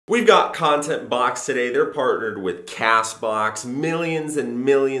We've got ContentBox today. They're partnered with CastBox, millions and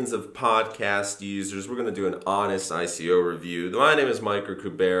millions of podcast users. We're going to do an honest ICO review. My name is Mike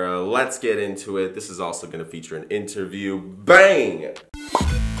Kubera. Let's get into it. This is also going to feature an interview. Bang!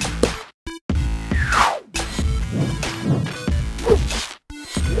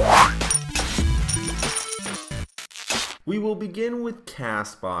 We will begin with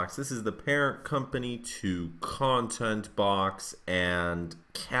CastBox. This is the parent company to ContentBox, and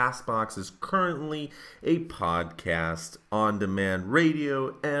CastBox is currently a podcast, on-demand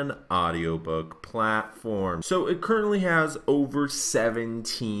radio, and audiobook platform. So it currently has over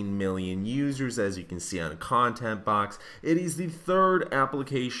 17 million users, as you can see on ContentBox. It is the third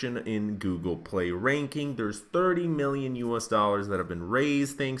application in Google Play ranking. There's 30 million US dollars that have been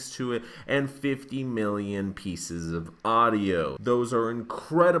raised thanks to it, and 50 million pieces of audio. Those are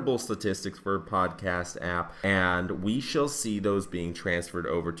incredible statistics for a podcast app, and we shall see those being transferred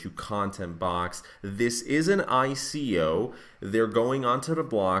over to ContentBox. This is an ICO. They're going onto the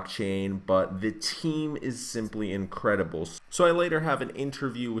blockchain, but the team is simply incredible. So I later have an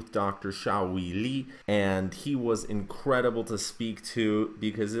interview with Dr. Xiaohui, and he was incredible to speak to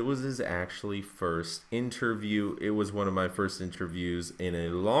because it was his actually first interview. It was one of my first interviews in a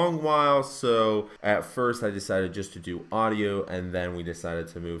long while, so at first I decided just to do audio, and then we decided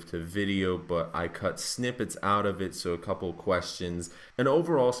to move to video, but I cut snippets out of it, so a couple questions. And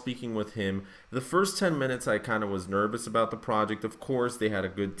overall, speaking with him, the first 10 minutes I kind of was nervous about the project. Of course, they had a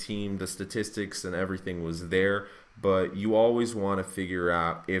good team, the statistics and everything was there, but you always want to figure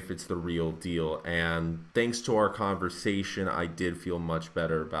out if it's the real deal. And thanks to our conversation, I did feel much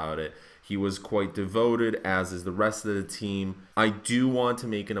better about it. He was quite devoted, as is the rest of the team. I do want to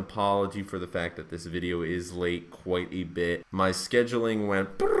make an apology for the fact that this video is late quite a bit. My scheduling went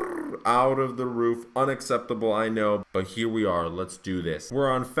out of the roof. Unacceptable, I know, but here we are. Let's do this.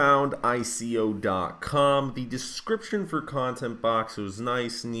 We're on foundico.com. The description for ContentBox was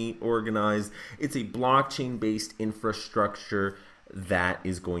nice, neat, organized. It's a blockchain-based infrastructure that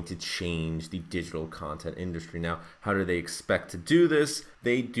is going to change the digital content industry. Now, how do they expect to do this?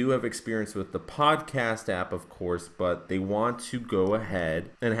 They do have experience with the podcast app, of course, but they want to go ahead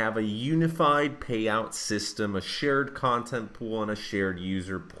and have a unified payout system, a shared content pool, and a shared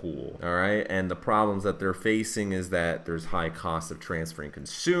user pool. All right, and the problems that they're facing is that there's high cost of transferring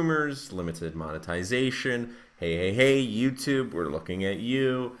consumers, limited monetization. Hey, YouTube, we're looking at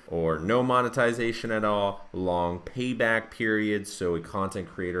you. Or no monetization at all, long payback periods. So a content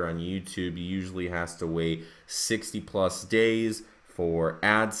creator on YouTube usually has to wait 60 plus days for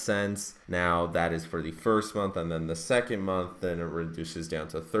AdSense. Now that is for the first month, and then the second month, then it reduces down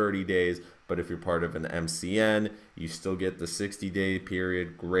to 30 days. But if you're part of an MCN, you still get the 60-day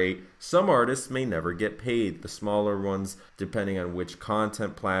period. Great. Some artists may never get paid. The smaller ones, depending on which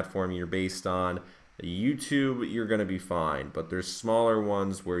content platform you're based on. YouTube, you're going to be fine, but there's smaller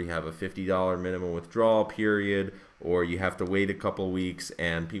ones where you have a $50 minimum withdrawal period, or you have to wait a couple weeks,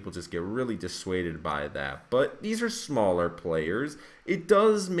 and people just get really dissuaded by that. But these are smaller players. It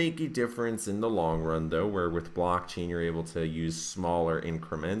does make a difference in the long run, though, where with blockchain you're able to use smaller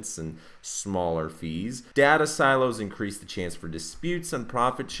increments and smaller fees. Data silos increase the chance for disputes and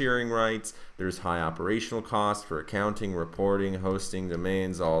profit sharing rights. There's high operational costs for accounting, reporting, hosting,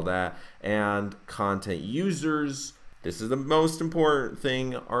 domains, all that. And content users, this is the most important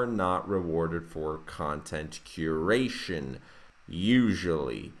thing, are not rewarded for content curation,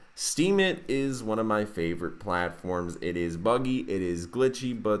 usually. Steemit is one of my favorite platforms. It is buggy, it is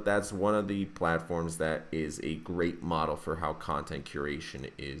glitchy, but that's one of the platforms that is a great model for how content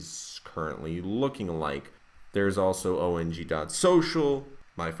curation is currently looking like. There's also ONG.social.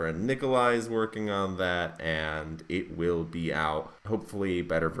 My friend Nikolai is working on that, and it will be out. Hopefully a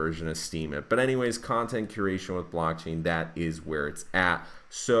better version of Steemit. But anyways, content curation with blockchain, that is where it's at.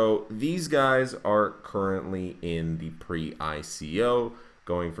 So these guys are currently in the pre-ICO,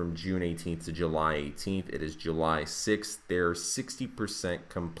 going from June 18th to July 18th. It is July 6th. They're 60%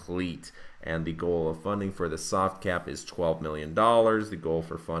 complete. And the goal of funding for the soft cap is $12 million. The goal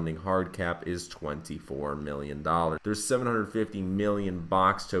for funding hard cap is $24 million. There's 750 million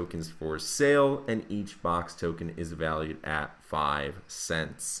box tokens for sale, and each box token is valued at 5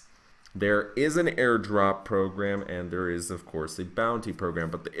 cents. There is an airdrop program, and there is, of course, a bounty program,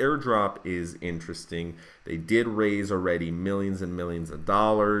 but the airdrop is interesting. They did raise already millions and millions of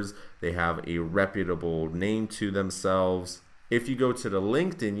dollars. They have a reputable name to themselves. If you go to the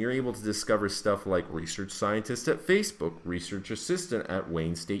LinkedIn, you're able to discover stuff like research scientist at Facebook, research assistant at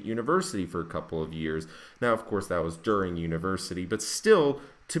Wayne State University for a couple of years. Now, of course, that was during university, but still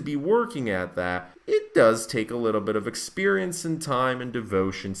to be working at that, it does take a little bit of experience and time and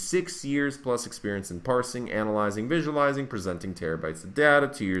devotion. 6 years plus experience in parsing, analyzing, visualizing, presenting terabytes of data,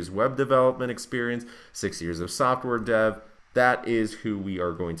 2 years web development experience, 6 years of software dev. That is who we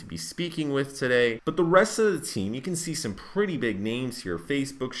are going to be speaking with today. But the rest of the team, you can see some pretty big names here.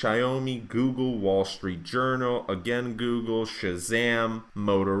 Facebook, Xiaomi, Google, Wall Street Journal, again Google, Shazam,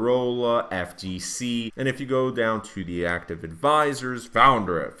 Motorola, FGC. And if you go down to the active advisors,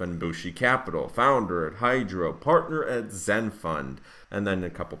 founder at Funbushi Capital, founder at Hydro, partner at Zen Fund. And then a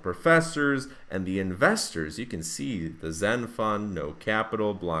couple professors and the investors. You can see the Zen Fund, No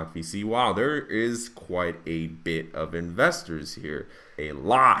Capital, Block VC. Wow, there is quite a bit of investors here. A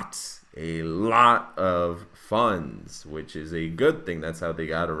lot of funds, which is a good thing. That's how they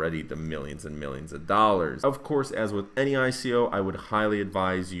got already the millions and millions of dollars. Of course, as with any ICO, I would highly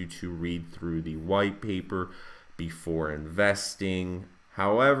advise you to read through the white paper before investing.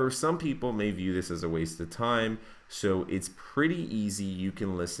 However, some people may view this as a waste of time. So it's pretty easy. You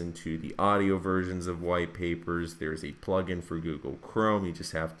can listen to the audio versions of white papers. There's a plugin for Google Chrome. You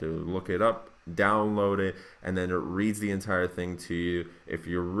just have to look it up, download it, and then it reads the entire thing to you. If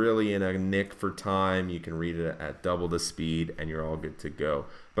you're really in a nick for time, you can read it at double the speed and you're all good to go.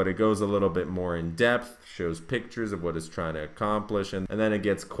 But it goes a little bit more in depth, shows pictures of what it's trying to accomplish, and then it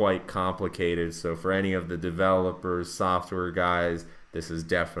gets quite complicated. So for any of the developers, software guys, this is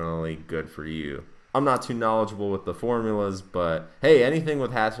definitely good for you. I'm not too knowledgeable with the formulas, but hey, anything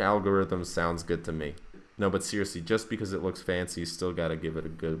with hash algorithms sounds good to me. No, but seriously, just because it looks fancy, you still got to give it a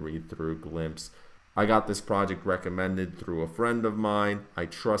good read through, glimpse. I got this project recommended through a friend of mine. I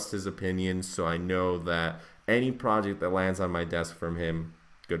trust his opinion, so I know that any project that lands on my desk from him,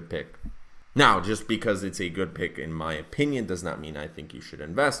 good pick. Now, just because it's a good pick in my opinion does not mean I think you should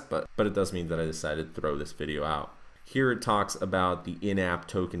invest, but it does mean that I decided to throw this video out. Here it talks about the in-app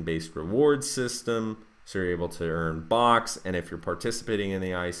token-based reward system, so you're able to earn Box, and if you're participating in the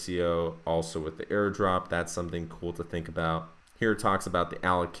ICO, also with the airdrop, that's something cool to think about. Here it talks about the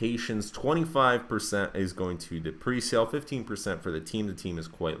allocations. 25% is going to the pre-sale, 15% for the team. The team is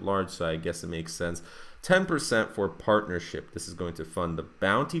quite large, so I guess it makes sense. 10% for partnership. This is going to fund the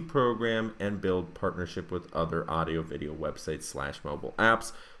bounty program and build partnership with other audio-video websites / mobile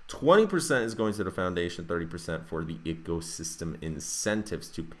apps. 20% is going to the foundation, 30% for the ecosystem incentives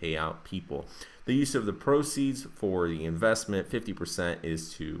to pay out people. The use of the proceeds for the investment, 50%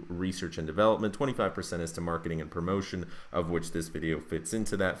 is to research and development, 25% is to marketing and promotion, of which this video fits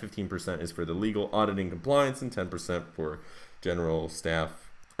into that, 15% is for the legal, auditing, compliance, and 10% for general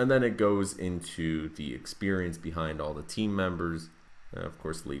staff. And then it goes into the experience behind all the team members, and of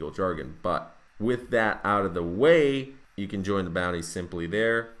course legal jargon. But with that out of the way, you can join the bounty simply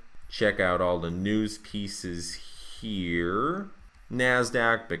there. Check out all the news pieces here.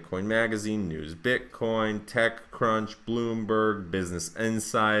 NASDAQ, Bitcoin Magazine, News Bitcoin, TechCrunch, Bloomberg, Business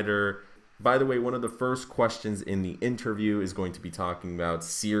Insider. By the way, one of the first questions in the interview is going to be talking about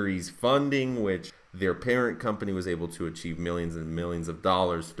series funding, which their parent company was able to achieve millions and millions of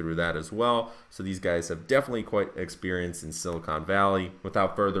dollars through that as well. So these guys have definitely quite experience in Silicon Valley.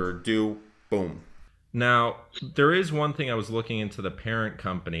 Without further ado, boom. Now, there is one thing I was looking into the parent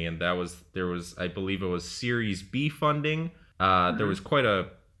company, and there was, I believe it was Series B funding. There was quite a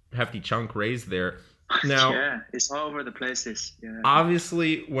hefty chunk raised there. Now, yeah, it's all over the places. Yeah.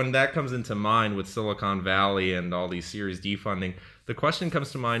 Obviously, when that comes into mind with Silicon Valley and all these Series D funding, the question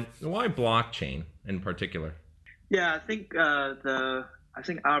comes to mind: why blockchain in particular? Yeah, I think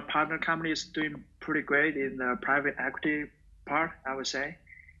our partner company is doing pretty great in the private equity part, I would say.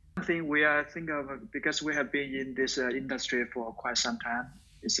 One thing we are thinking of, because we have been in this industry for quite some time,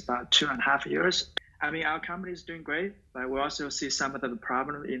 it's about 2.5 years. I mean, our company is doing great, but we also see some of the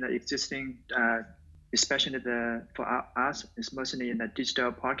problems in the existing, especially for us, it's mostly in the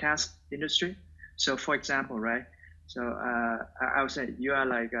digital podcast industry. So, for example, right? So I would say you are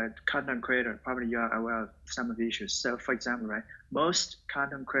like a content creator. Probably you are aware of some of the issues. So, for example, right, most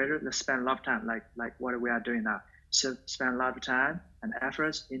content creators, they spend a lot of time, like what we are doing now. So spend a lot of time and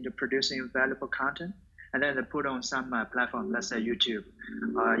efforts into producing valuable content, and then they put on some platform, let's say YouTube,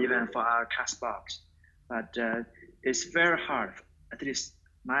 or even for our CastBox. But it's very hard, at least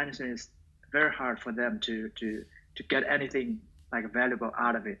my understanding is very hard for them to get anything like valuable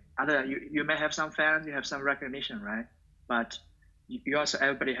out of it. You may have some fans, you have some recognition, right? But you also,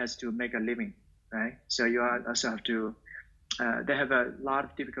 everybody has to make a living, right? So you also have to, they have a lot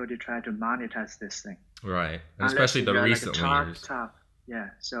of difficulty trying to monetize this thing. Right, and especially the recent years. Yeah,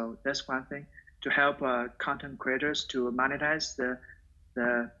 so that's one thing, to help content creators to monetize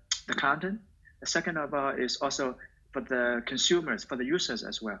the content. The second of all is also for the consumers, for the users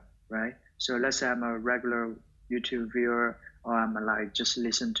as well, right? So let's say I'm a regular YouTube viewer, or I'm like just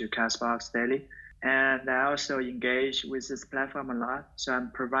listen to CastBox daily, and I also engage with this platform a lot. So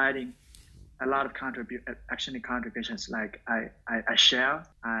I'm providing a lot of contributions. Like I share,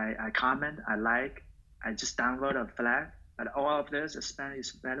 I comment, I like, I just download a flag. But all of this is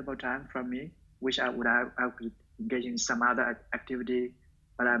valuable time from me, which I would engage in some other activity,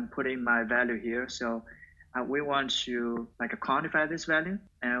 but I'm putting my value here. So we want to like quantify this value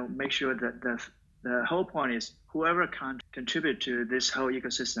and make sure that the whole point is whoever can contribute to this whole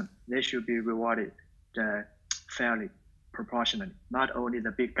ecosystem, they should be rewarded fairly, proportionally, not only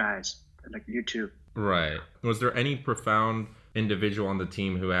the big guys like YouTube. Right. Was there any profound individual on the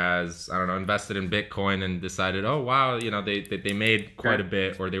team who has, I don't know, invested in Bitcoin and decided, oh wow, you know, they made quite a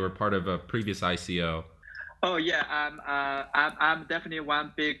bit, or they were part of a previous ICO? Oh yeah, I'm definitely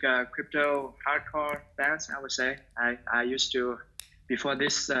one big crypto hardcore fan, I would say. I used to, before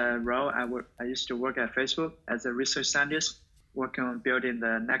this role, I used to work at Facebook as a research scientist, working on building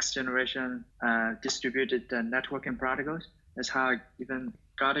the next generation distributed networking protocols. That's how I even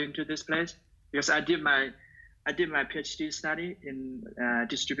got into this place, because I did my PhD study in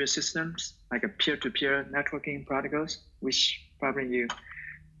distributed systems, like a peer-to-peer networking protocols, which probably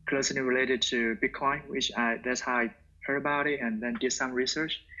closely related to Bitcoin, which that's how I heard about it, and then did some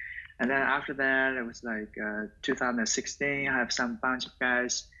research. And then after that, it was like 2016. I have some bunch of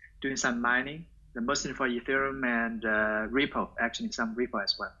guys doing some mining, mostly for Ethereum and repo, actually some repo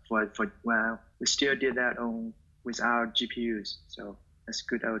as well. Well, we still did that with our GPUs, so that's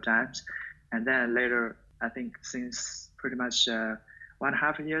good old times. And then later, I think since pretty much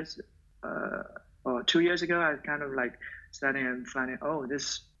 1.5 years or 2 years ago, I kind of like studying and finding, oh, this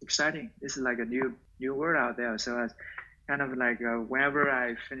is exciting. This is like a new world out there. So I kind of like whenever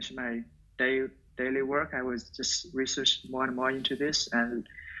I finish my daily work, I was just research more and more into this, and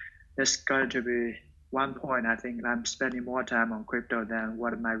there's going to be one point I think I'm spending more time on crypto than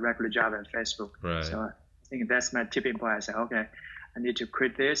what my regular job at Facebook. Right. So I think that's my tipping point. I said, okay, I need to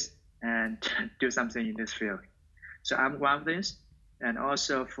quit this and do something in this field. So I'm one of this, and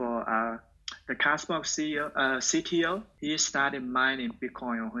also for the CastBox CTO, he started mining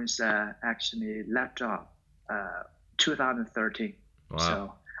Bitcoin on his actually laptop, 2013. Wow.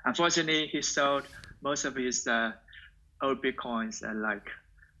 So unfortunately, he sold most of his old Bitcoins at like,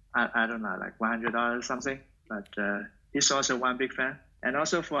 I don't know, like $100 or something. But he's also one big fan. And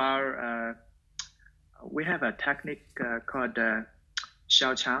also for our, we have a technique called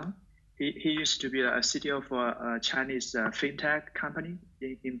Xiaohui. He used to be a CTO for a Chinese fintech company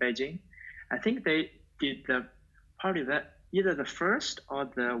in Beijing. I think they did probably either the first or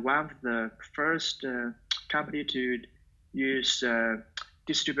one of the first company to use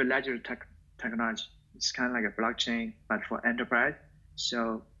distributed ledger technology. It's kind of like a blockchain, but for enterprise.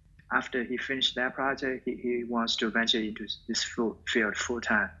 So after he finished that project, he wants to venture into this field full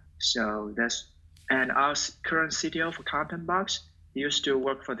time. So and our current CTO for ContentBox, he used to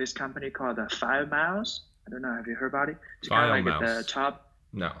work for this company called 5 Miles. I don't know, have you heard about it? It's kind of like the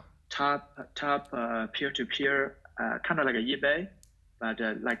top peer-to-peer, kind of like a eBay, but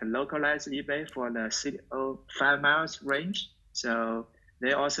like a localized eBay for the 5 miles range. So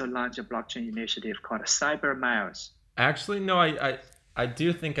they also launched a blockchain initiative called Cyber Miles. Actually, no, I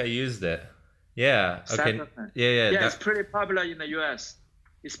do think I used it. Yeah. Okay. Yeah. It's pretty popular in the US,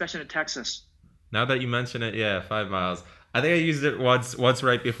 especially in Texas. Now that you mention it, yeah, 5 miles. I think I used it once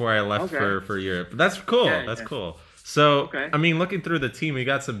right before I left for Europe. But that's cool. That's cool. So, I mean, looking through the team, we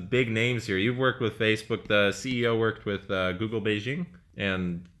got some big names here. You've worked with Facebook. The CEO worked with Google Beijing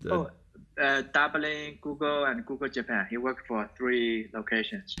and Dublin, Google, and Google Japan. He worked for 3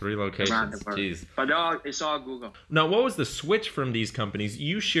 locations. 3 locations. Around the world. Jeez. But it's all Google. Now, what was the switch from these companies?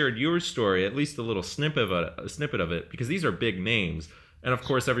 You shared your story, at least a little snippet of it, because these are big names, and of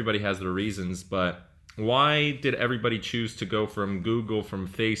course, everybody has their reasons. But why did everybody choose to go from Google, from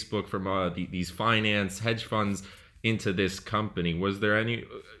Facebook, from these finance hedge funds into this company? Was there any,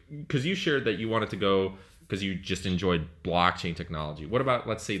 because you shared that you wanted to go because you just enjoyed blockchain technology. What about,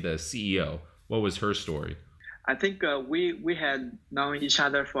 let's say, the CEO? What was her story? I think we had known each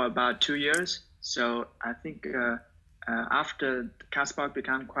other for about 2 years. So I think after CastBox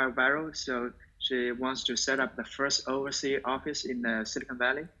became quite viral, so she wants to set up the first overseas office in Silicon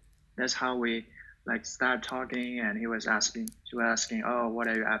Valley. That's how we like started talking, and she was asking, oh, what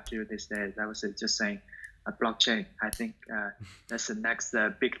are you up to these days? I was just saying, a blockchain. I think that's the next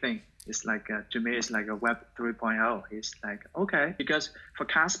big thing. It's like, to me, it's like a Web 3.0. It's like, okay, because for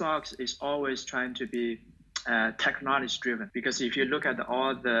CastBox, it's always trying to be technology driven. Because if you look at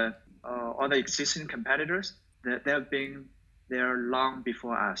all the existing competitors, they've been there long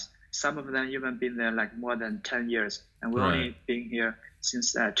before us. Some of them even been there like more than 10 years, and we've only been here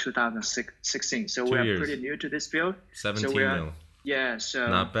since 2016. So 2 we are years. pretty new to this field. 17 so we are, mil. Yeah, so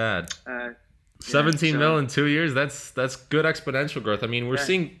Not bad. 17 so, mil in 2 years, that's good exponential growth. I mean, we're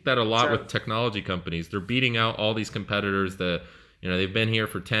seeing that a lot with technology companies. They're beating out all these competitors that, they've been here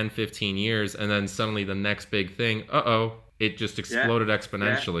for 10, 15 years, and then suddenly the next big thing, it just exploded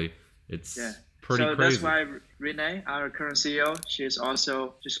exponentially. It's pretty crazy. So that's why Renee, our current CEO, she's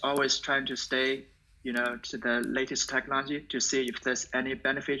also just always trying to stay, to the latest technology to see if there's any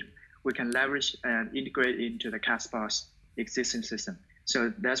benefit we can leverage and integrate into the CastBox existing system.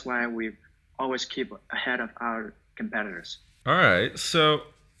 So that's why we always keep ahead of our competitors. All right. So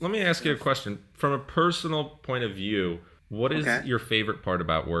let me ask you a question. From a personal point of view, what is your favorite part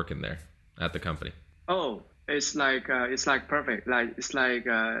about working there at the company? Oh, it's like perfect.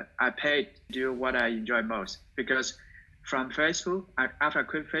 I paid to do what I enjoy most, because from Facebook, after I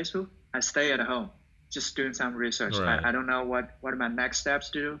quit Facebook, I stay at home just doing some research. Right. I don't know what are my next steps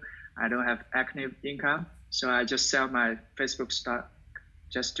to do. I don't have active income, so I just sell my Facebook stock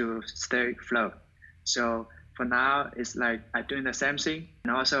just to stay afloat. So for now, it's like I'm doing the same thing,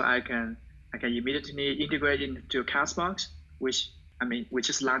 and also I can immediately integrate into CastBox, which we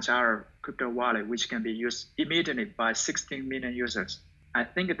just launched our crypto wallet, which can be used immediately by 16 million users. I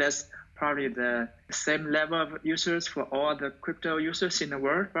think that's probably the same level of users for all the crypto users in the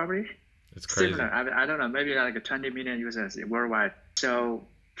world, probably. It's crazy. Similar. I don't know, maybe like 20 million users worldwide. So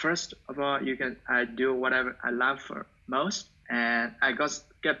first of all, I do whatever I love for most, and I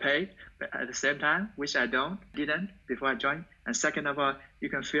get paid at the same time, which I didn't before I joined. And second of all, you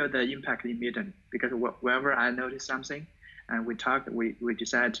can feel the impact immediately, because wherever I notice something, and we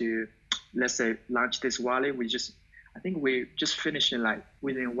decided to, let's say, launch this wallet. I think we just finished it like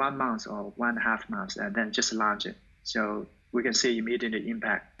within 1 month or 1.5 months, and then just launch it. So we can see immediate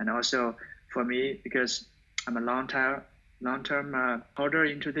impact. And also for me, because I'm a long-term holder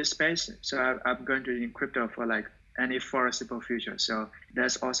into this space, so I'm going to be in crypto for like any foreseeable future. So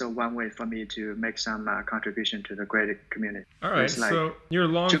that's also one way for me to make some contribution to the greater community. All right, so you're a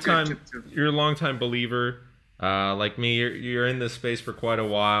long-time believer. Like me, you're in this space for quite a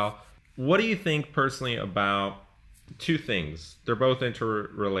while. What do you think personally about two things? They're both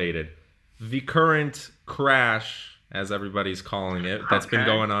interrelated. The current crash, as everybody's calling it, that's been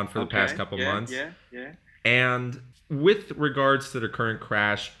going on for the past couple months. Yeah. And with regards to the current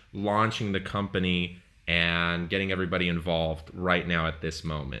crash, launching the company and getting everybody involved right now at this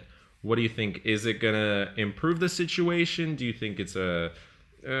moment, what do you think? Is it going to improve the situation? Do you think it's a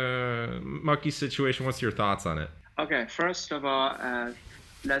mucky situation? What's your thoughts on it? Okay, first of all,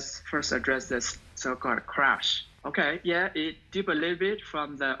 let's first address this so-called crash. Okay, yeah, it dipped a little bit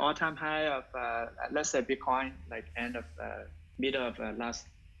from the all-time high of, let's say, Bitcoin, like middle of last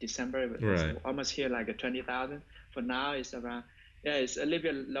December. It was almost here like 20,000. For now, it's around, it's a little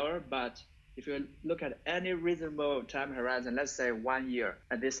bit lower, but if you look at any reasonable time horizon, let's say 1 year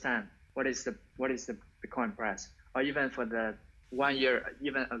at this time, what is the Bitcoin price? Or even for the 1 year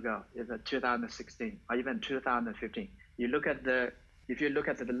even ago, is 2016 or even 2015. If you look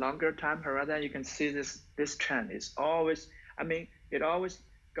at the longer time horizon, you can see this trend is always, it always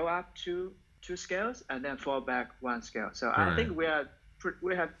go up two scales and then fall back one scale. So I think we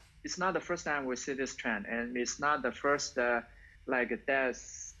have. It's not the first time we see this trend, and it's not the first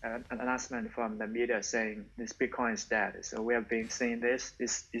death announcement from the media saying this Bitcoin is dead. So we have been seeing this.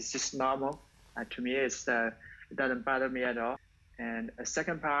 It's just normal. To me, it doesn't bother me at all. And a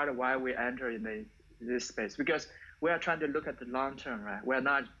second part why we enter in this space, because we are trying to look at the long term, right? We're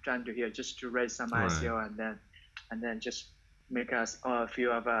not trying to here just to raise some ICO and then just make us a few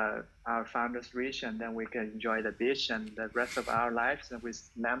of our founders rich, and then we can enjoy the beach and the rest of our lives with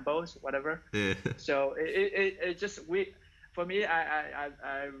Lambos, whatever. Yeah. So for me, I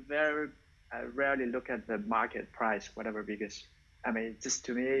rarely look at the market price, whatever, because just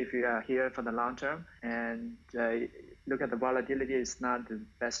to me, if you are here for the long term and look at the volatility, is not the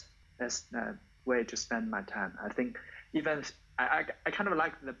best way to spend my time. I think even I kind of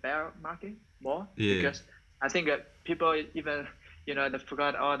like the bear market more, because I think people even they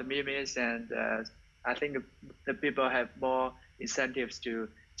forgot all the memes, and I think the people have more incentives to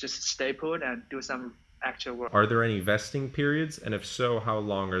just stay put and do some actual work. Are there any vesting periods? And if so, how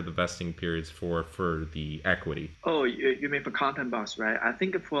long are the vesting periods for the equity? Oh, you mean for ContentBox, right? I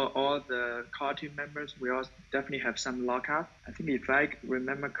think for all the core team members, we all definitely have some lockup. I think if I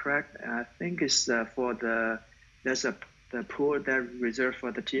remember correct, I think it's there's the pool that reserved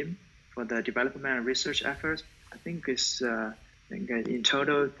for the team for the development and research efforts. I think it's in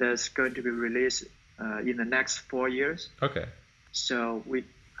total there's going to be released in the next 4 years. Okay. So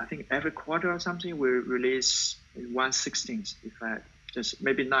I think every quarter or something, we release 1/16th. If I just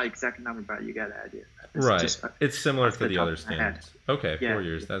maybe not exact number, but you get the idea. Right. It's similar to the other standards. Okay, 4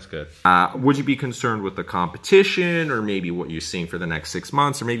 years. That's good. Would you be concerned with the competition, or maybe what you're seeing for the next 6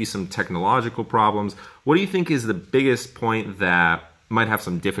 months, or maybe some technological problems? What do you think is the biggest point that might have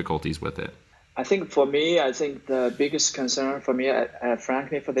some difficulties with it? I think for me, the biggest concern for me,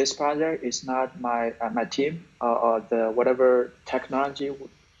 frankly, for this project is not my team or the whatever technology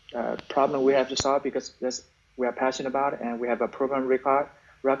problem we have to solve, because we are passionate about it and we have a proven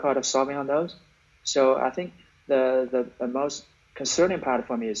record of solving on those. So I think the most concerning part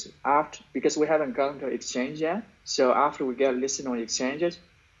for me is because we haven't gone to exchange yet. So after we get listed on exchanges,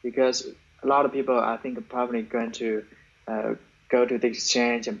 because a lot of people I think are probably going to go to the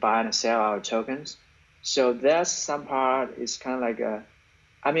exchange and buy and sell our tokens. So that's some part is kind of like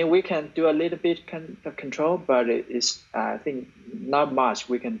we can do a little bit of control, but it is I think not much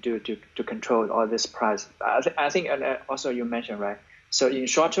we can do to control all this price. I think and also you mentioned, right? So in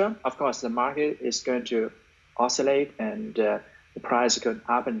short term, of course, the market is going to oscillate and the price is going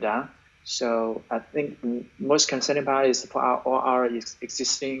up and down. So I think most concerning part is for all our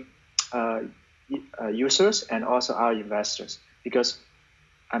existing users and also our investors. Because,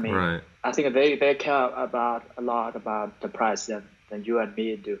 right. I think they care a lot about the price than you and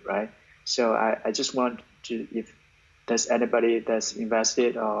me do, right? So I just want to, if there's anybody that's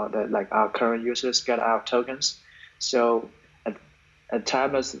invested or like our current users get our tokens. So at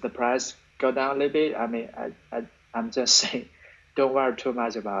time as the price go down a little bit, I'm just saying, don't worry too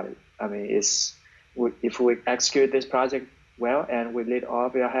much about it. If we execute this project well and we need all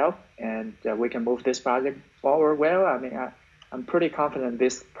of your help and we can move this project forward well, I'm pretty confident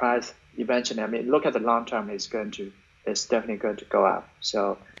this price eventually, look at the long term, it's definitely going to go up.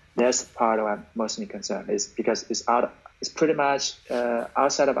 So that's part of what I'm mostly concerned, is because it's pretty much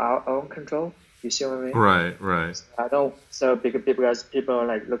outside of our own control. You see what I mean? Right. Because people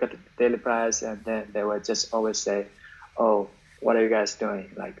like look at the daily price and then they will just always say, oh, what are you guys doing?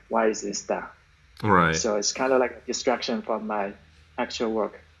 Like, why is this down? Right. So it's kind of like a distraction from my actual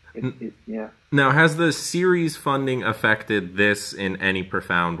work. Yeah. Now, has the series funding affected this in any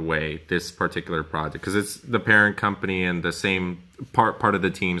profound way, this particular project? Because it's the parent company and the same part of the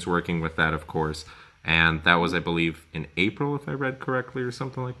team's working with that, of course. And that was, I believe, in April, if I read correctly, or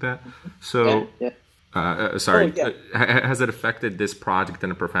something like that. So, has it affected this project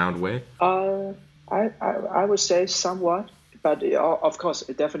in a profound way? I would say somewhat. But of course,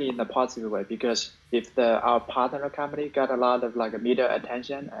 definitely in a positive way, because if our partner company got a lot of like media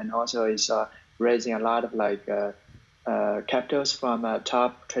attention and also is raising a lot of like capitals from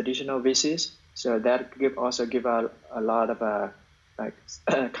top traditional VCs, so that also give a lot of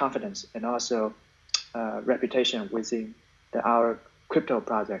confidence and also reputation within our crypto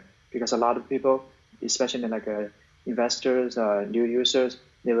project, because a lot of people, especially like investors or new users,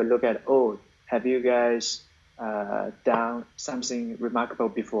 they will look at, oh, have you guys done something remarkable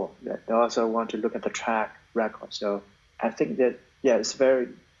before? They also want to look at the track record. So I think that it's very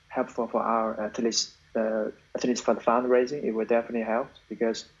helpful for our at least for the fundraising. It will definitely help,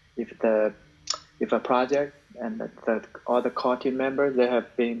 because if a project and all the core team members, they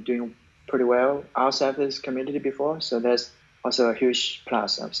have been doing pretty well outside this community before, so that's also a huge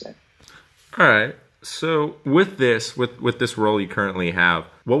plus, I would say. All right. So with this role you currently have,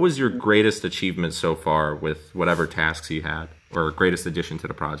 what was your greatest achievement so far with whatever tasks you had, or greatest addition to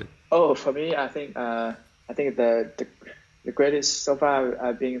the project? Oh, for me, I think the greatest so far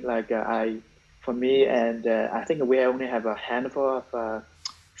I've been like I think we only have a handful of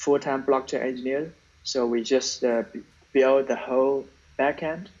full-time blockchain engineers. So we just build the whole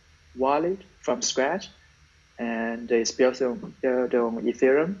backend wallet from scratch. And it's built on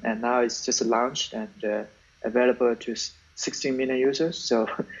Ethereum, and now it's just launched and available to 16 million users. So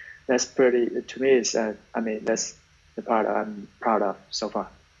that's pretty, to me, that's the part I'm proud of so far.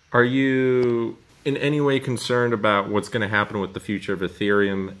 Are you in any way concerned about what's going to happen with the future of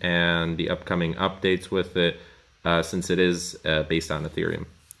Ethereum and the upcoming updates with it, since it is based on Ethereum?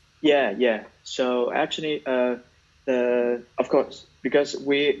 Yeah. So actually, of course, because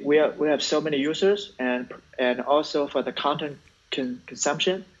we have so many users, and also for the content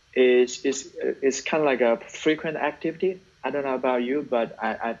consumption is kind of like a frequent activity. I don't know about you, but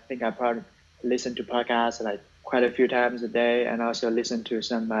I think I probably listen to podcasts like quite a few times a day, and also listen to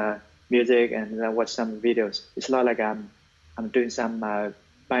some music and watch some videos. It's not like I'm doing some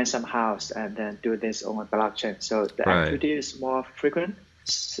buying some house and then do this on a blockchain. So the activity is more frequent.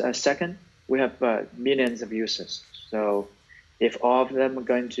 Second, we have millions of users. So if all of them are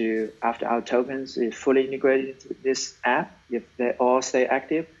going to, after our tokens is fully integrated into this app, if they all stay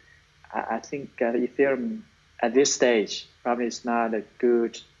active, I think Ethereum at this stage probably is not a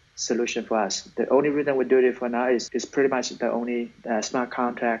good solution for us. The only reason we do it for now is pretty much the only smart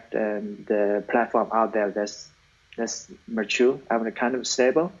contract and the platform out there that's mature and kind of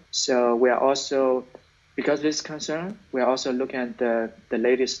stable. So we are also, because of this concern, we are also looking at the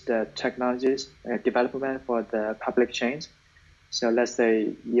latest technologies development for the public chains. So let's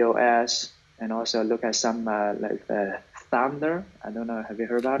say EOS, and also look at some like Thunder. I don't know, have you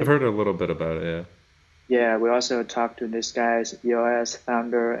heard about it? I've heard a little bit about it, yeah. Yeah, we also talked to these guys, EOS,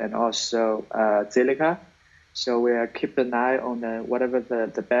 Thunder, and also Zilliqa. So we are keeping an eye on whatever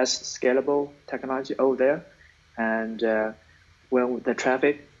the best scalable technology over there. And when the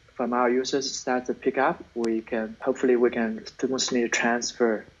traffic from our users starts to pick up, hopefully we can smoothly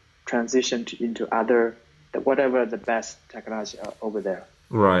transition into other, whatever the best technology over there.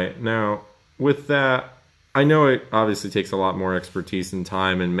 Right. Now, with that, I know it obviously takes a lot more expertise and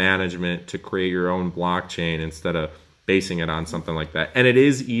time and management to create your own blockchain instead of basing it on something like that. And it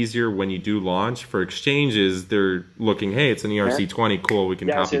is easier when you do launch. For exchanges, they're looking, hey, it's an ERC20, cool, we can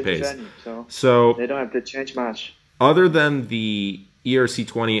copy paste. So they don't have to change much. Other than the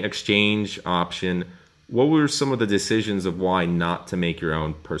ERC20 exchange option, what were some of the decisions of why not to make your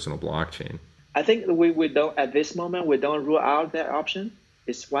own personal blockchain? I think we don't, at this moment, we don't rule out that option.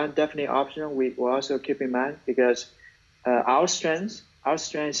 It's one definite option we will also keep in mind, because our strength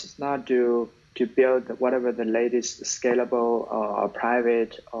is not to build whatever the latest scalable or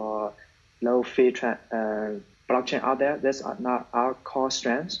private or low fee blockchain out there. That's not our core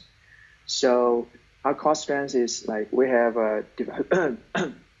strength. So our core strength is like we have a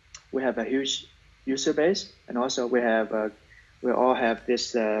huge user base, and also we all have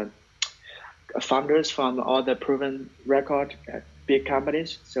this founders from all the proven record big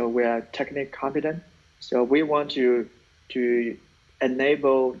companies. So we are technically competent. So we want to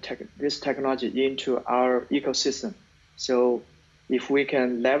enable this technology into our ecosystem. So if we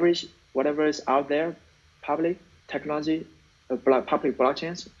can leverage whatever is out there, public technology, public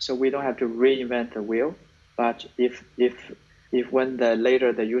blockchains, so we don't have to reinvent the wheel. But if when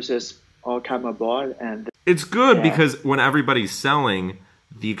later the users all come aboard, and it's good because when everybody's selling,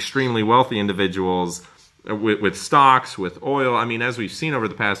 the extremely wealthy individuals with stocks, with oil, I mean, as we've seen over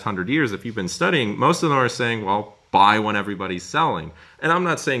the past 100 years, if you've been studying, most of them are saying, well, buy when everybody's selling. And I'm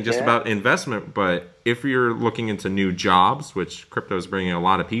not saying just about investment, but if you're looking into new jobs, which crypto is bringing a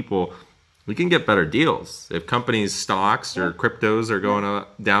lot of people, we can get better deals. If companies' stocks or cryptos are going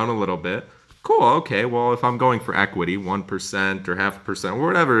down a little bit, cool, okay, well, if I'm going for equity, 1% or 0.5%,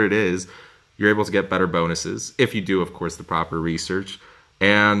 whatever it is, you're able to get better bonuses if you do, of course, the proper research.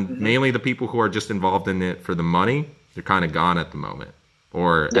 And mainly the people who are just involved in it for the money, they're kind of gone at the moment.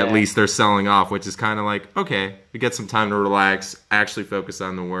 Or at least they're selling off, which is kind of like, okay, we get some time to relax, actually focus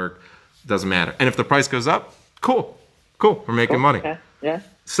on the work. Doesn't matter. And if the price goes up, cool, we're making money.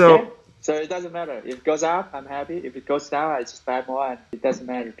 So it doesn't matter. If it goes up, I'm happy. If it goes down, I just buy more, and it doesn't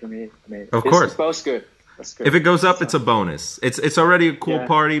matter to me. Of course. It's both good. If it goes up, it's a bonus. It's already a cool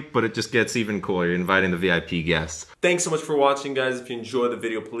party, but it just gets even cooler. You're inviting the VIP guests. Thanks so much for watching, guys. If you enjoyed the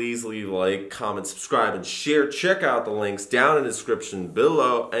video, please leave a like, comment, subscribe, and share. Check out the links down in the description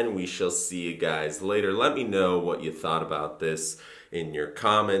below, and we shall see you guys later. Let me know what you thought about this in your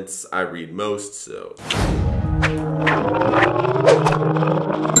comments. I read most, so...